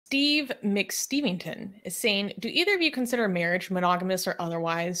Steve McStevington is saying, do either of you consider marriage, monogamous or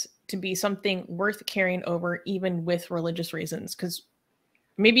otherwise, to be something worth carrying over even with religious reasons? Because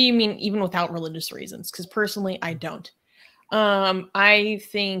maybe you mean even without religious reasons, because personally, I don't. I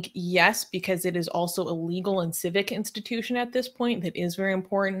think yes, because it is also a legal and civic institution at this point that is very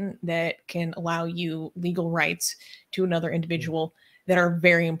important, that can allow you legal rights to another individual that are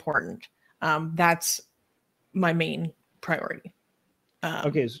very important. That's my main priority.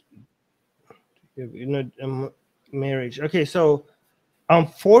 Okay, marriage. Okay, so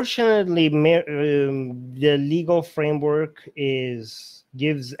unfortunately, the legal framework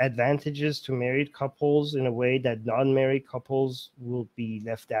gives advantages to married couples in a way that non-married couples will be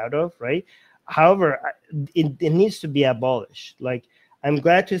left out of, right? However, it needs to be abolished. Like, I'm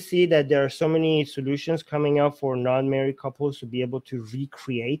glad to see that there are so many solutions coming up for non-married couples to be able to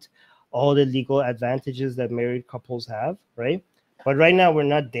recreate all the legal advantages that married couples have, right? But right now we're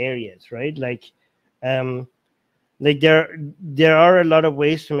not there yet, right? Like there are a lot of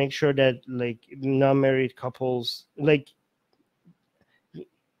ways to make sure that like non-married couples, like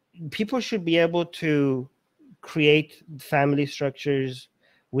people should be able to create family structures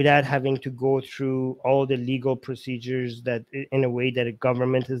without having to go through all the legal procedures that in a way that a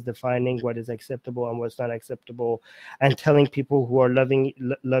government is defining what is acceptable and what's not acceptable, and telling people who are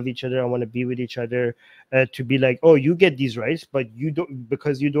love each other and want to be with each other to be like, oh, you get these rights, but you don't,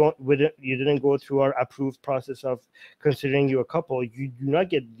 because you didn't go through our approved process of considering you a couple, you do not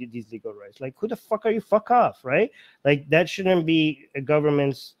get these legal rights. Like, who the fuck are you? Fuck off, right? Like, that shouldn't be a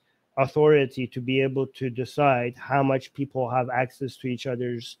government's authority to be able to decide how much people have access to each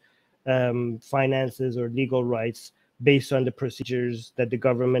other's finances or legal rights based on the procedures that the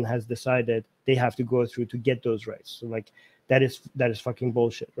government has decided they have to go through to get those rights. So like that is fucking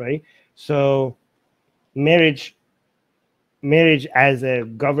bullshit, right? So marriage as a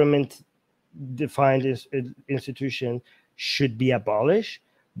government defined institution should be abolished,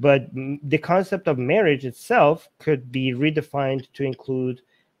 but the concept of marriage itself could be redefined to include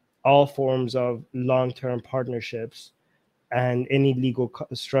all forms of long-term partnerships and any legal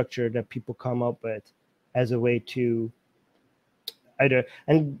structure that people come up with as a way to either,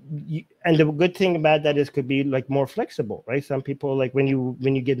 and the good thing about that is could be like more flexible, right? Some people, like when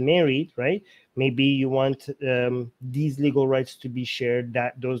you get married, right, maybe you want these legal rights to be shared,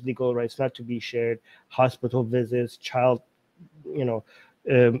 that those legal rights not to be shared, hospital visits, child,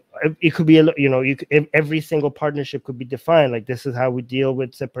 it could be, every single partnership could be defined like, this is how we deal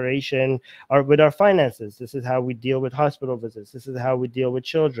with separation or with our finances, this is how we deal with hospital visits, this is how we deal with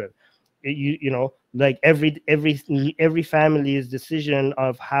children. Like every family's decision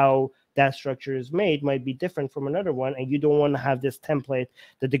of how that structure is made might be different from another one, and you don't want to have this template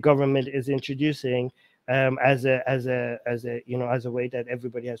that the government is introducing as a way that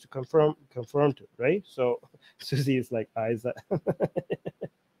everybody has to conform to, right? So Susie is like, eyes.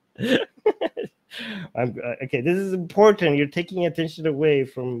 Okay, this is important. You're taking attention away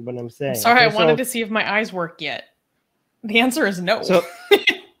from what I'm saying. Sorry, okay, I wanted to see if my eyes work yet. The answer is no. So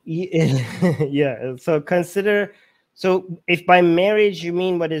yeah, so consider, so if by marriage you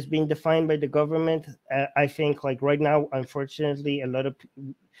mean what is being defined by the government, I think like right now, unfortunately, a lot of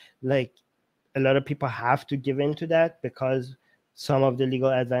people have to give in to that, because some of the legal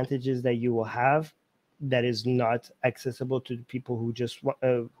advantages that you will have that is not accessible to the people who just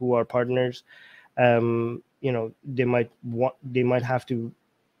who are partners, they might have to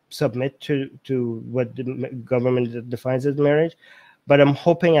submit to what the government defines as marriage. But I'm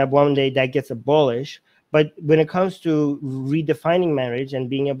hoping at one day that gets abolished. But when it comes to redefining marriage and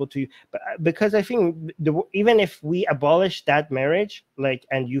being able to, because I think even if we abolish that marriage, like,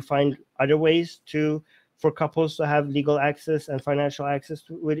 and you find other ways for couples to have legal access and financial access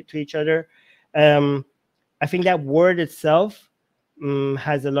to each other, I think that word itself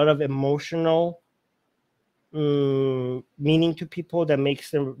has a lot of emotional meaning to people that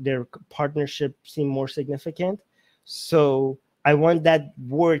makes their partnership seem more significant. So I want that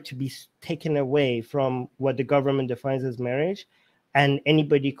word to be taken away from what the government defines as marriage, and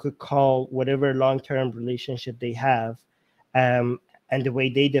anybody could call whatever long-term relationship they have, and the way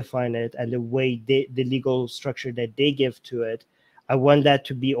they define it, and the way the legal structure that they give to it. I want that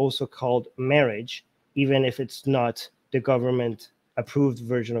to be also called marriage, even if it's not the government-approved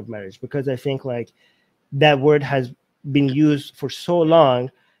version of marriage, because I think like that word has been used for so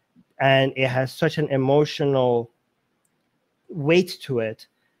long, and it has such an emotional weight to it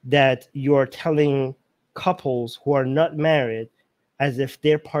that you're telling couples who are not married as if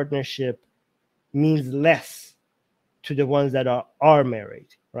their partnership means less to the ones that are married,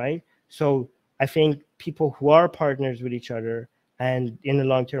 right? So I think people who are partners with each other and in a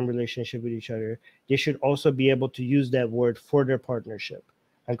long-term relationship with each other, they should also be able to use that word for their partnership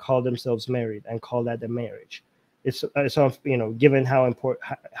and call themselves married and call that a marriage. It's you know, given how important,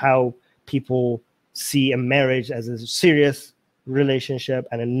 how people see a marriage as a serious relationship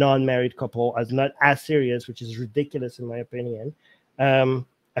and a non-married couple as not as serious, which is ridiculous in my opinion.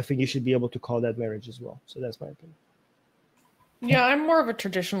 I think you should be able to call that marriage as well. So that's my opinion. Yeah, I'm more of a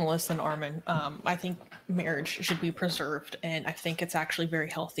traditionalist than Armin. I think marriage should be preserved, and I think it's actually very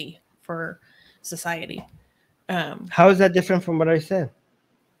healthy for society. How is that different from what I said?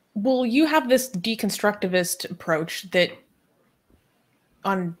 Well, you have this deconstructivist approach that,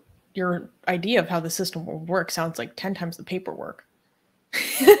 on your idea of how the system will work, sounds like 10 times the paperwork.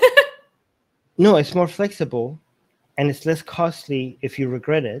 No, it's more flexible, and it's less costly if you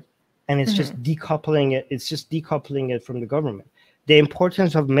regret it, and it's just decoupling it. It's just decoupling it from the government. The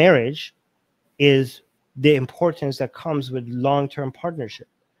importance of marriage is the importance that comes with long-term partnership.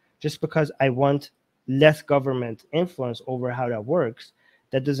 Just because I want less government influence over how that works,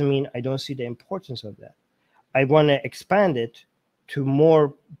 that doesn't mean I don't see the importance of that. I want to expand it to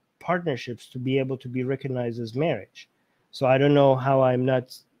more partnerships to be able to be recognized as marriage. So I don't know how I'm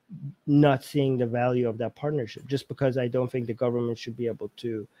not seeing the value of that partnership. Just because I don't think the government should be able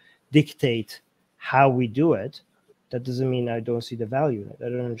to dictate how we do it, that doesn't mean I don't see the value in it. I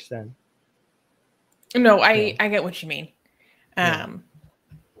don't understand. No, I get what you mean.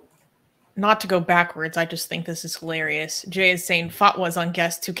 Not to go backwards, I just think this is hilarious. Jay is saying fatwas on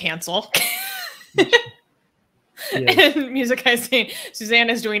guests to cancel. Yes. And Music Guy is saying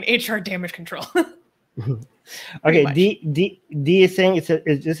Susanna is doing HR damage control. Okay, D is saying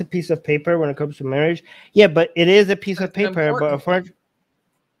it's just a piece of paper when it comes to marriage. Yeah, but it is a piece of paper,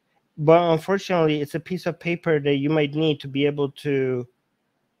 but unfortunately, it's a piece of paper that you might need to be able to,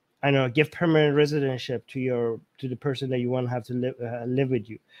 I don't know, give permanent residentship to the person that you want to have to live with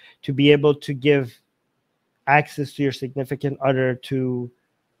you, to be able to give access to your significant other to,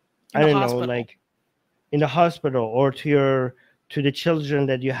 I don't know, like in the hospital, or to the children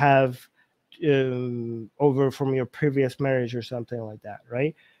that you have over from your previous marriage or something like that,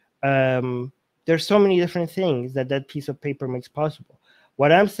 right? There's so many different things that piece of paper makes possible.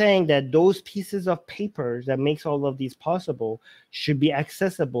 What I'm saying, that those pieces of paper that makes all of these possible should be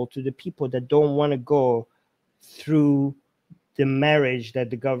accessible to the people that don't want to go through the marriage that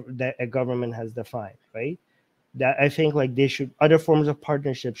that a government has defined, right? That I think like other forms of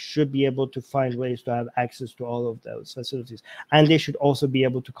partnerships should be able to find ways to have access to all of those facilities, and they should also be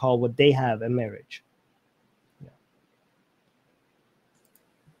able to call what they have a marriage. Yeah.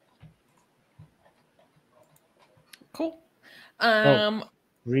 Cool.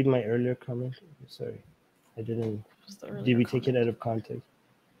 Read my earlier comment. Sorry, I didn't. Did we take it out of context?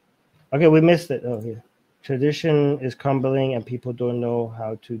 Okay, we missed it. Oh, yeah. Tradition is crumbling, and people don't know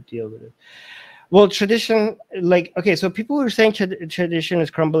how to deal with it. Well, tradition, like, okay, so people who are saying tradition is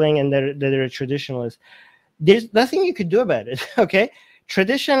crumbling and that they're a traditionalist, there's nothing you could do about it, okay?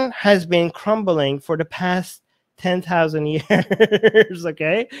 Tradition has been crumbling for the past 10,000 years,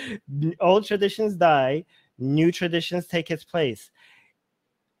 okay? Old traditions die, new traditions take its place.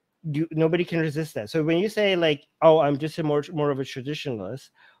 Nobody can resist that. So when you say like, oh, I'm just more of a traditionalist,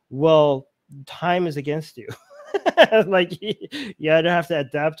 well, time is against you. Like you either have to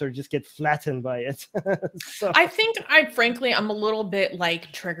adapt or just get flattened by it. So. I think I'm a little bit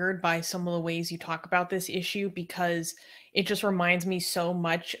like triggered by some of the ways you talk about this issue, because it just reminds me so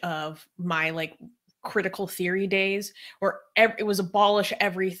much of my like critical theory days, where it was abolish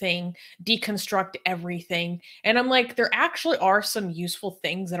everything, deconstruct everything. And I'm like, there actually are some useful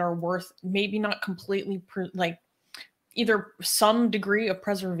things that are worth maybe not completely like either some degree of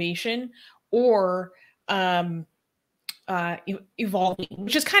preservation or evolving,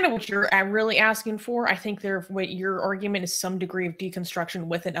 which is kind of what you're really asking for. I think what your argument is some degree of deconstruction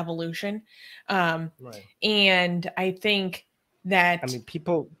with an evolution. Right. And I think that, I mean,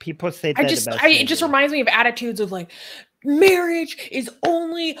 people say that it just reminds me of attitudes of like, marriage is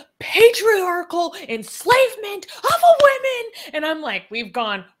only patriarchal enslavement of a women. And I'm like, we've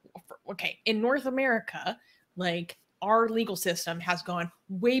gone, okay, in North America, like our legal system has gone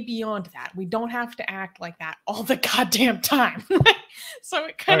way beyond that. We don't have to act like that all the goddamn time. So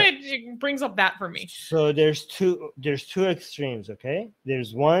it kind of brings up that for me. So there's two extremes, okay?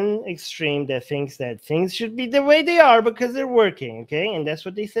 There's one extreme that thinks that things should be the way they are because they're working, okay? And that's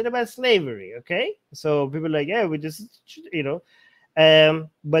what they said about slavery, okay? So people are like, yeah, we just, you know.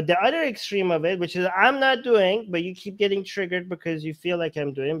 But the other extreme of it, which is I'm not doing, but you keep getting triggered because you feel like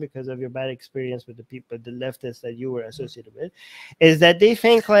I'm doing because of your bad experience with the people, the leftists that you were associated with, is that they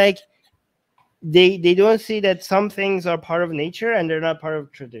think like they don't see that some things are part of nature and they're not part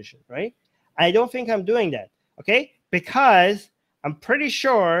of tradition, right? I don't think I'm doing that, okay? Because I'm pretty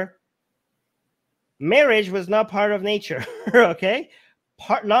sure marriage was not part of nature, okay?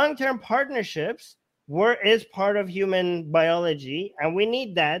 Long-term partnerships is part of human biology, and we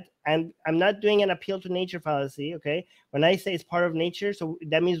need that. And I'm not doing an appeal to nature fallacy, okay? When I say it's part of nature, so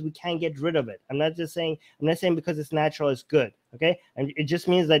that means we can't get rid of it. I'm not saying because it's natural, it's good, okay? And it just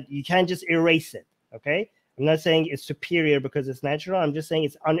means that you can't just erase it, okay? I'm not saying it's superior because it's natural. I'm just saying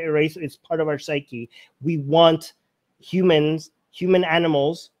it's unerasable. It's part of our psyche. We want human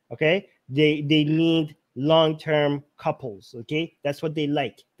animals, okay? They need long-term couples, okay? That's what they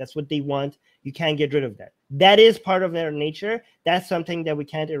like. That's what they want. You can't get rid of that. That is part of their nature. That's something that we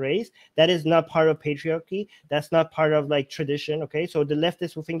can't erase. That is not part of patriarchy. That's not part of like tradition, okay? So the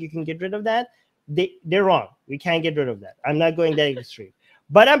leftists who think you can get rid of that, they're wrong. We can't get rid of that. I'm not going that extreme.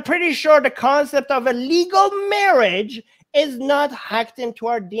 But I'm pretty sure the concept of a legal marriage is not hacked into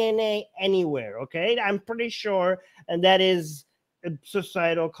our DNA anywhere, okay? I'm pretty sure, and that is a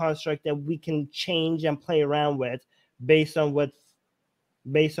societal construct that we can change and play around with based on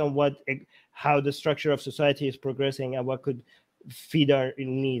how the structure of society is progressing and what could feed our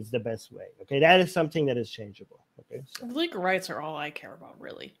needs the best way, okay? That is something that is changeable, okay? So. Legal rights are all I care about,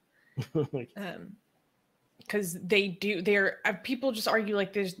 really. Because people just argue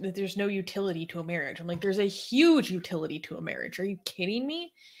like there's no utility to a marriage. I'm like, there's a huge utility to a marriage. Are you kidding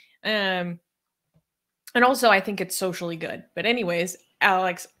me? And also I think it's socially good. But anyways,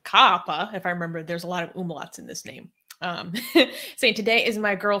 Alex Kappa, if I remember, there's a lot of umlauts in this name. Saying today is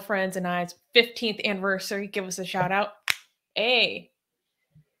my girlfriend's and I's 15th anniversary. Give us a shout out. Hey,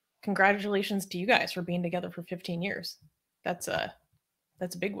 congratulations to you guys for being together for 15 years. That's a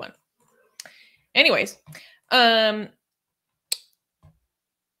big one. Anyways,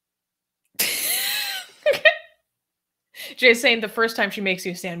 Jay's saying the first time she makes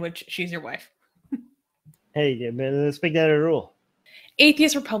you a sandwich, she's your wife. Hey, let's make that a rule.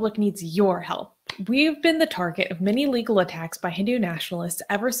 Atheist Republic needs your help. We've been the target of many legal attacks by Hindu nationalists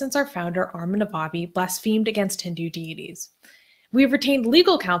ever since our founder, Armin Navabi, blasphemed against Hindu deities. We have retained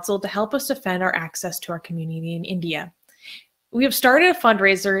legal counsel to help us defend our access to our community in India. We have started a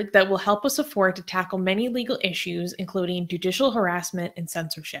fundraiser that will help us afford to tackle many legal issues, including judicial harassment and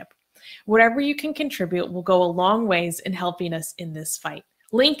censorship. Whatever you can contribute will go a long ways in helping us in this fight.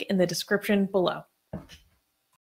 Link in the description below.